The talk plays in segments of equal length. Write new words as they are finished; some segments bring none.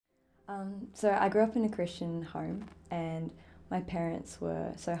So I grew up in a Christian home and my parents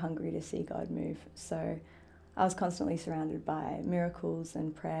were so hungry to see God move. So I was constantly surrounded by miracles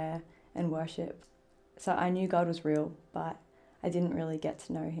and prayer and worship. So I knew God was real, but I didn't really get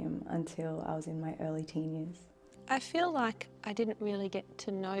to know him until I was in my early teen years. I feel like I didn't really get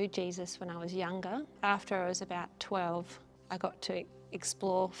to know Jesus when I was younger. After I was about 12, I got to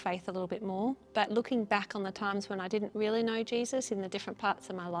explore faith a little bit more. But looking back on the times when I didn't really know Jesus in the different parts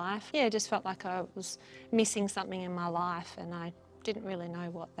of my life, yeah, it just felt like I was missing something in my life and I didn't really know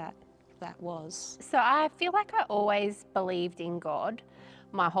what that was. So I feel like I always believed in God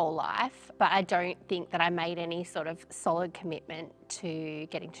my whole life, but I don't think that I made any sort of solid commitment to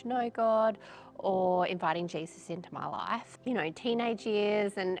getting to know God or inviting Jesus into my life. You know, teenage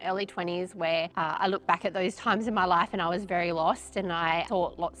years and early 20s where I look back at those times in my life and I was very lost and I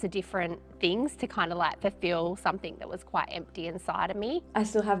thought lots of different things to kind of like fulfill something that was quite empty inside of me. I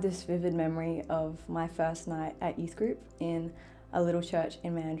still have this vivid memory of my first night at youth group in a little church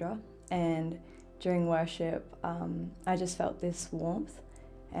in Mandurah, and during worship I just felt this warmth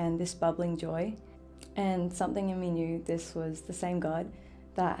and this bubbling joy, and something in me knew this was the same God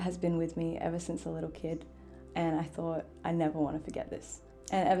that has been with me ever since a little kid, and I thought I never want to forget this.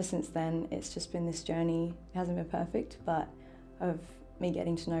 And ever since then it's just been this journey. It hasn't been perfect, but of me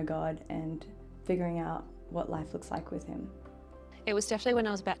getting to know God and figuring out what life looks like with him. It was definitely when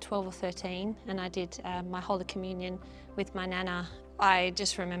I was about 12 or 13 and I did my Holy Communion with my nana. I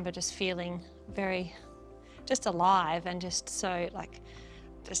just remember just feeling very just alive and just so like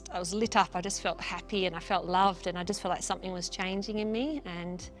I was lit up. I just felt happy and I felt loved and I just felt like something was changing in me,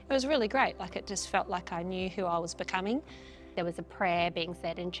 and it was really great. Like it just felt like I knew who I was becoming. There was a prayer being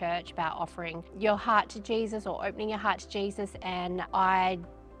said in church about offering your heart to Jesus or opening your heart to Jesus, and I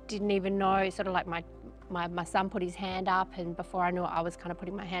didn't even know, sort of like my son put his hand up, and before I knew it I was kind of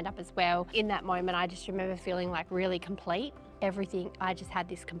putting my hand up as well. In that moment I just remember feeling like really complete. Everything, I just had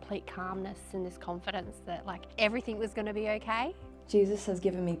this complete calmness and this confidence that like everything was going to be okay. Jesus has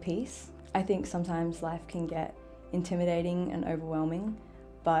given me peace. I think sometimes life can get intimidating and overwhelming,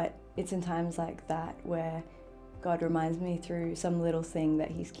 but it's in times like that where God reminds me through some little thing that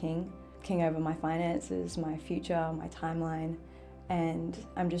he's king over my finances, my future, my timeline, and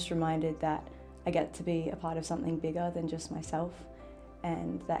I'm just reminded that I get to be a part of something bigger than just myself,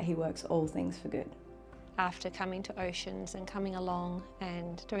 and that he works all things for good. After coming to Oceans and coming along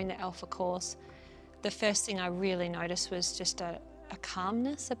and doing the Alpha course, the first thing I really noticed was just a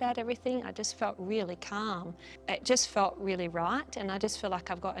calmness about everything. I just felt really calm. It just felt really right, and I just feel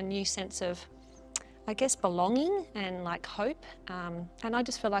like I've got a new sense of, I guess, belonging and like hope. And I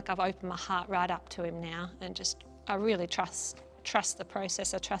just feel like I've opened my heart right up to him now, and just I really trust the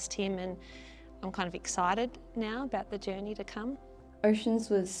process. I trust him, and I'm kind of excited now about the journey to come. Oceans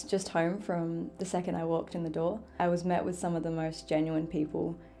was just home from the second I walked in the door. I was met with some of the most genuine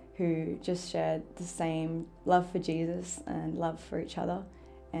people who just shared the same love for Jesus and love for each other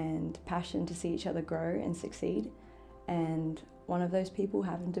and passion to see each other grow and succeed. And one of those people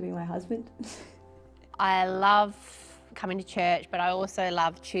happened to be my husband. I love coming to church, but I also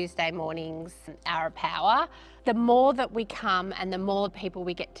love Tuesday mornings, Hour of Power. The more that we come and the more people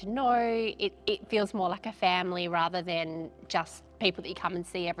we get to know, it feels more like a family rather than just people that you come and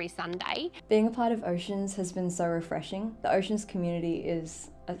see every Sunday. Being a part of Oceans has been so refreshing. The Oceans community is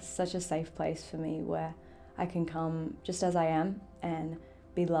such a safe place for me where I can come just as I am and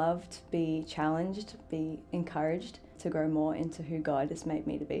be loved, be challenged, be encouraged to grow more into who God has made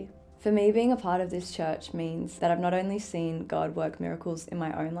me to be. For me, being a part of this church means that I've not only seen God work miracles in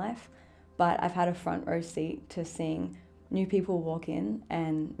my own life, but I've had a front row seat to seeing new people walk in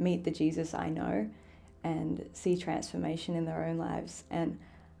and meet the Jesus I know and see transformation in their own lives. And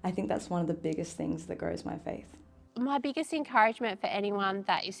I think that's one of the biggest things that grows my faith. My biggest encouragement for anyone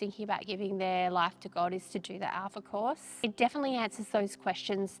that is thinking about giving their life to God is to do the Alpha course. It definitely answers those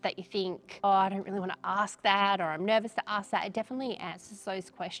questions that you think, oh, I don't really want to ask that, or I'm nervous to ask that. It definitely answers those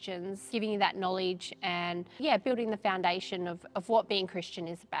questions, giving you that knowledge and, yeah, building the foundation of what being Christian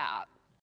is about.